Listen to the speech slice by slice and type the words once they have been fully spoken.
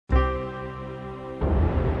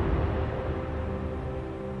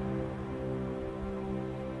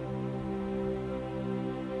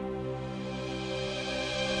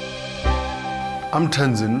I'm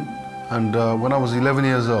Tenzin, and when I was 11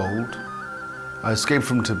 years old, I escaped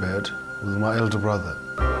from Tibet with my elder brother.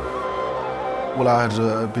 What I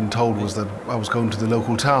had been told was that I was going to the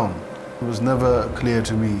local town. It was never clear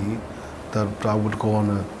to me that I would go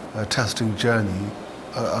on a testing journey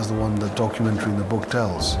as the one that documentary in the book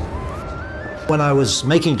tells. When I was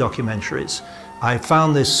making documentaries, I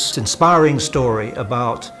found this inspiring story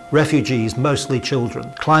about refugees, mostly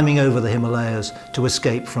children, climbing over the Himalayas to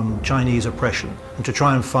escape from Chinese oppression and to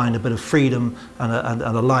try and find a bit of freedom and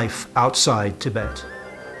a life outside Tibet.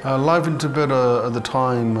 Life in Tibet at the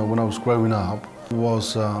time when I was growing up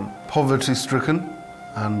was poverty-stricken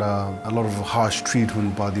and a lot of harsh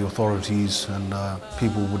treatment by the authorities, and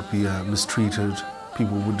people would be mistreated,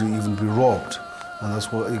 people would even be robbed. And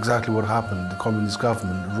that's exactly what happened. The communist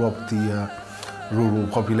government robbed the rural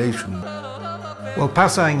population. Well,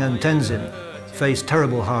 Pasang and Tenzin faced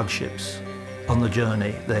terrible hardships on the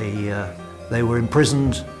journey. They were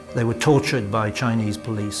imprisoned, they were tortured by Chinese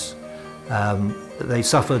police. They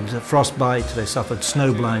suffered frostbite, they suffered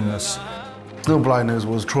snow blindness. Snow blindness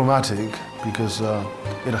was traumatic because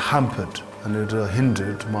it hampered and it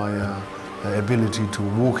hindered my ability to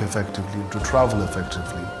walk effectively, to travel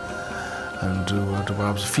effectively, and to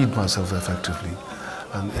perhaps feed myself effectively.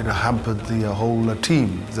 And it hampered the whole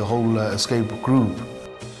team, the whole escape group.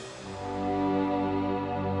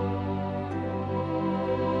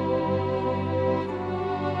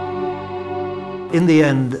 In the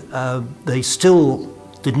end, they still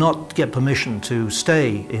did not get permission to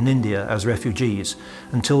stay in India as refugees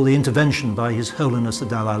until the intervention by His Holiness the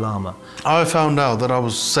Dalai Lama. I found out that I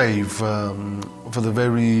was safe for the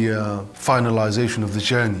very finalization of the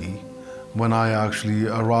journey when I actually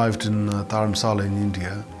arrived in Dharamsala in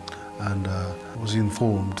India, and was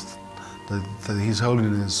informed that His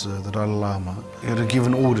Holiness the Dalai Lama had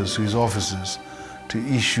given orders to his officers to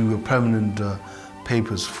issue permanent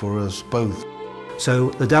papers for us both.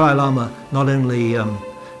 So the Dalai Lama not only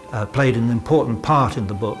played an important part in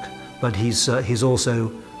the book, but he's also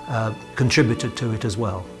contributed to it as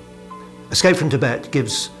well. Escape from Tibet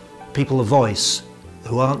gives people a voice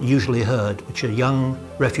who aren't usually heard, which are young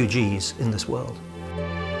refugees in this world.